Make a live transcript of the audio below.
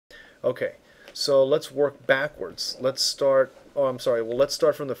Okay, so let's work backwards. Let's start, oh, I'm sorry, well, let's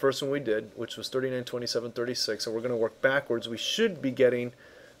start from the first one we did, which was 39, 27, 36. So we're going to work backwards. We should be getting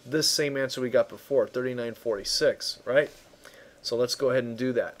this same answer we got before, 39, 46, right? So let's go ahead and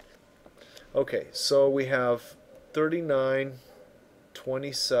do that. Okay, so we have 39,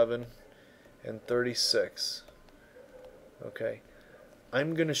 27, and 36. Okay,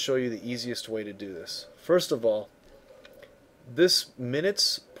 I'm going to show you the easiest way to do this. First of all, this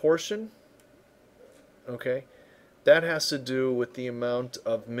minutes portion, okay, that has to do with the amount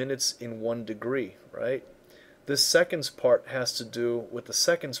of minutes in 1 degree, right? This seconds part has to do with the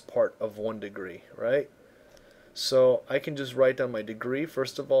seconds part of 1 degree, right? So I can just write down my degree.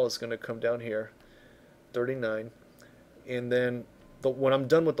 First of all, it's going to come down here, 39. And then when I'm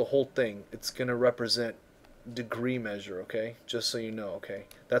done with the whole thing, it's going to represent degree measure, okay? Just so you know, okay?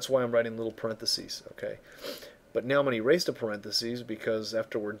 That's why I'm writing little parentheses, okay? But now I'm going to erase the parentheses because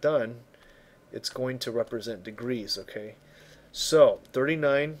after we're done, it's going to represent degrees, okay? So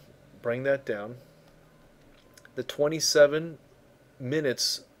 39, bring that down. The 27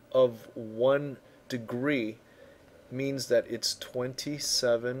 minutes of 1 degree means that it's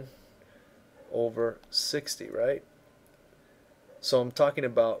 27 over 60, right? So I'm talking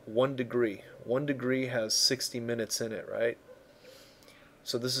about 1 degree. 1 degree has 60 minutes in it, right?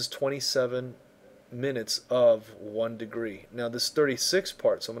 So this is 27 minutes of 1 degree. Now this 36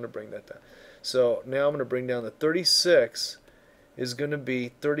 part, so I'm going to bring that down. So now I'm going to bring down the 36 is going to be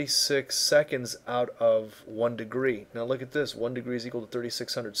 36 seconds out of 1 degree. Now look at this, 1 degree is equal to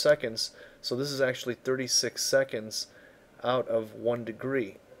 3600 seconds, so this is actually 36 seconds out of 1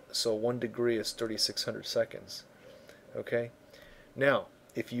 degree. So 1 degree is 3600 seconds. Okay? Now,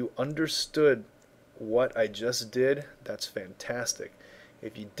 if you understood what I just did, that's fantastic.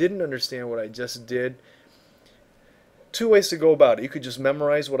 If you didn't understand what I just did, two ways to go about it. You could just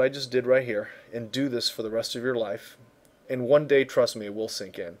memorize what I just did right here and do this for the rest of your life. And one day, trust me, it will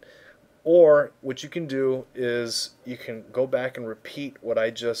sink in. Or what you can do is you can go back and repeat what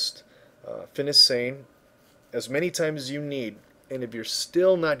I just finished saying as many times as you need. And if you're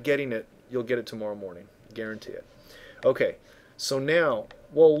still not getting it, you'll get it tomorrow morning. Guarantee it. Okay, so now,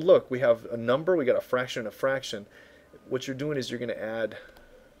 well, look, we have a number, we got a fraction and a fraction. What you're doing is you're going to add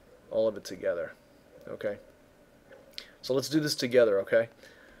all of it together. Okay? So let's do this together, okay?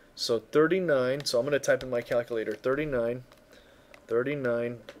 So 39, so I'm going to type in my calculator, 39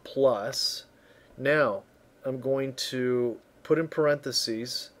 plus, now I'm going to put in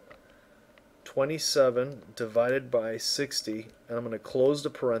parentheses 27 divided by 60, and I'm going to close the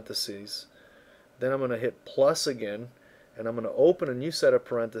parentheses. Then I'm going to hit plus again, and I'm going to open a new set of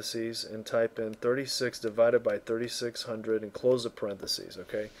parentheses and type in 36 divided by 3600 and close the parentheses,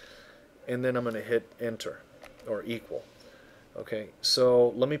 okay? And then I'm going to hit enter, or equal. Okay,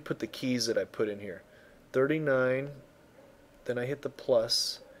 so let me put the keys that I put in here. 39, then I hit the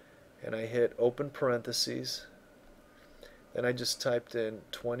plus, and I hit open parentheses. Then I just typed in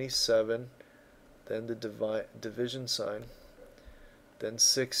 27, then the division sign, then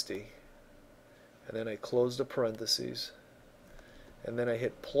 60, and then I closed the parentheses, and then I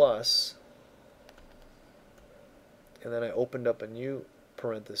hit plus, and then I opened up a new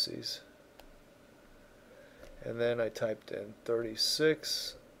parentheses. And then I typed in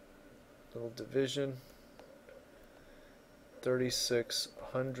 36, little division,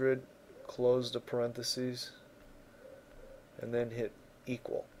 3600, close the parentheses, and then hit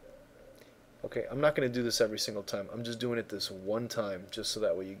equal. Okay, I'm not going to do this every single time. I'm just doing it this one time, just so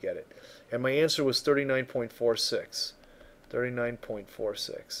that way you get it. And my answer was 39.46.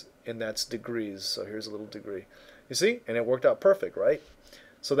 39.46. And that's degrees, so here's a little degree. You see? And it worked out perfect, right?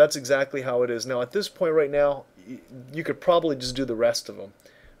 So that's exactly how it is. Now at this point right now, you could probably just do the rest of them.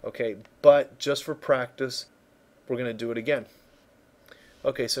 Okay, but just for practice, we're going to do it again.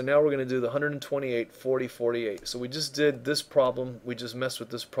 Okay, so now we're going to do the 128, 40, 48. So we just did this problem. We just messed with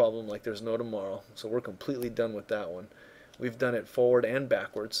this problem like there's no tomorrow. So we're completely done with that one. We've done it forward and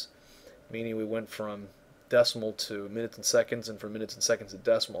backwards, meaning we went from decimal to minutes and seconds and from minutes and seconds to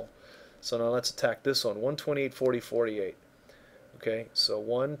decimal. So now let's attack this one, 128, 40, 48. Okay, so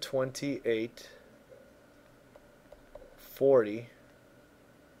 128, 40,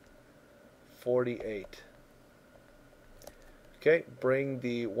 48. Okay, bring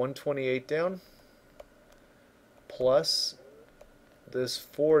the 128 down, plus this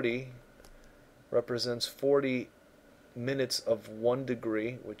 40 represents 40 minutes of 1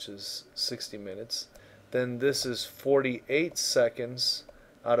 degree, which is 60 minutes. Then this is 48 seconds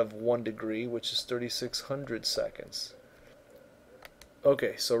out of 1 degree, which is 3600 seconds.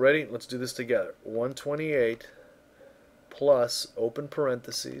 Okay, so ready? Let's do this together. 128 plus, open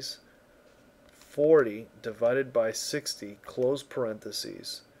parentheses, 40 divided by 60, close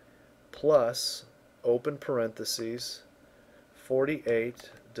parentheses, plus, open parentheses,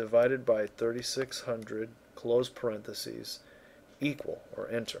 48 divided by 3600, close parentheses, equal, or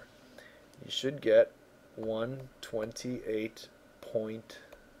enter. You should get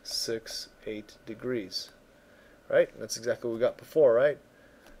 128.68 degrees. Right? That's exactly what we got before, right?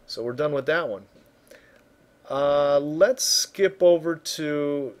 So we're done with that one. Let's skip over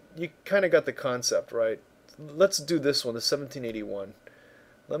to, you kind of got the concept, right? Let's do this one, the 1781.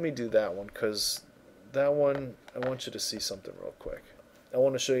 Let me do that one, because that one, I want you to see something real quick. I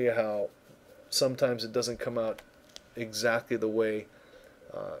want to show you how sometimes it doesn't come out exactly the way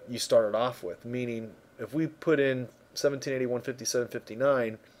you started off with. Meaning, if we put in 1781, 57,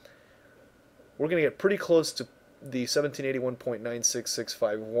 59, we're going to get pretty close to the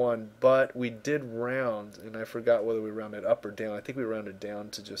 1781.96651, but we did round, and I forgot whether we rounded up or down. I think we rounded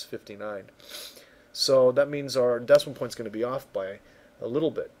down to just 59. So that means our decimal point is going to be off by a little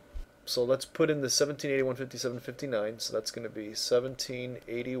bit. So let's put in the 1781, 57, 59. So that's going to be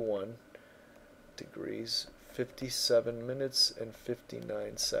 1781 degrees, 57 minutes, and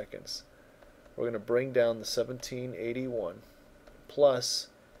 59 seconds. We're going to bring down the 1781 plus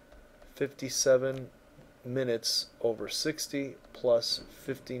 57 minutes over 60 plus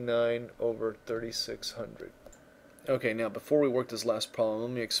 59 over 3600. Okay, now before we work this last problem, let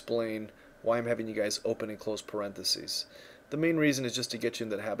me explain why I'm having you guys open and close parentheses. The main reason is just to get you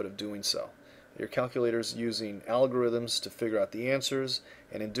in the habit of doing so. Your calculator is using algorithms to figure out the answers,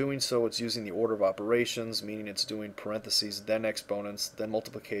 and in doing so it's using the order of operations, meaning it's doing parentheses, then exponents, then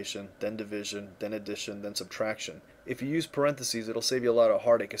multiplication, then division, then addition, then subtraction. If you use parentheses, it'll save you a lot of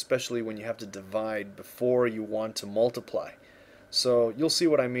heartache, especially when you have to divide before you want to multiply. So you'll see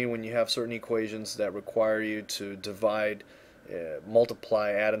what I mean when you have certain equations that require you to divide,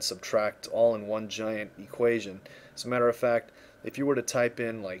 multiply, add, and subtract all in one giant equation. As a matter of fact, if you were to type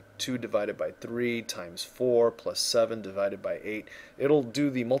in like 2 divided by 3 times 4 plus 7 divided by 8, it'll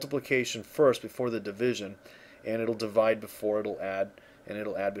do the multiplication first before the division, and it'll divide before it'll add, and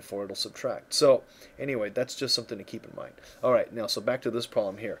it'll add before it'll subtract. So anyway, that's just something to keep in mind. Alright, now so back to this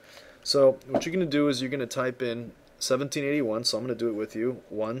problem here. So what you're going to do is you're going to type in 1781, so I'm going to do it with you,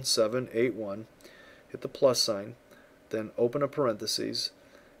 1781, hit the plus sign, then open a parentheses,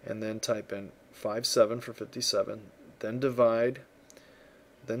 and then type in 57 for 57, then divide,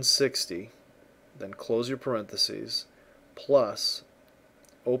 then 60, then close your parentheses, plus,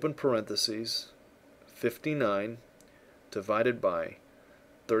 open parentheses, 59 divided by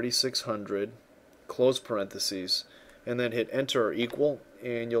 3600, close parentheses, and then hit enter or equal,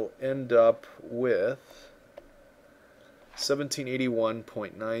 and you'll end up with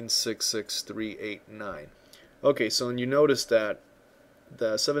 1781.966389. Okay, so you notice that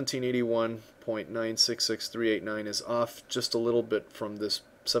the 1781.966389 is off just a little bit from this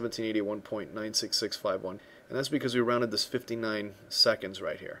 1781.96651, and that's because we rounded this 59 seconds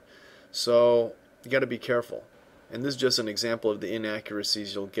right here. So you got to be careful. And this is just an example of the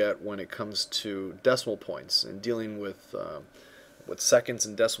inaccuracies you'll get when it comes to decimal points and dealing with seconds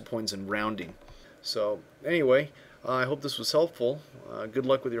and decimal points and rounding. So anyway, I hope this was helpful. Good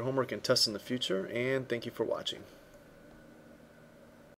luck with your homework and tests in the future, and thank you for watching.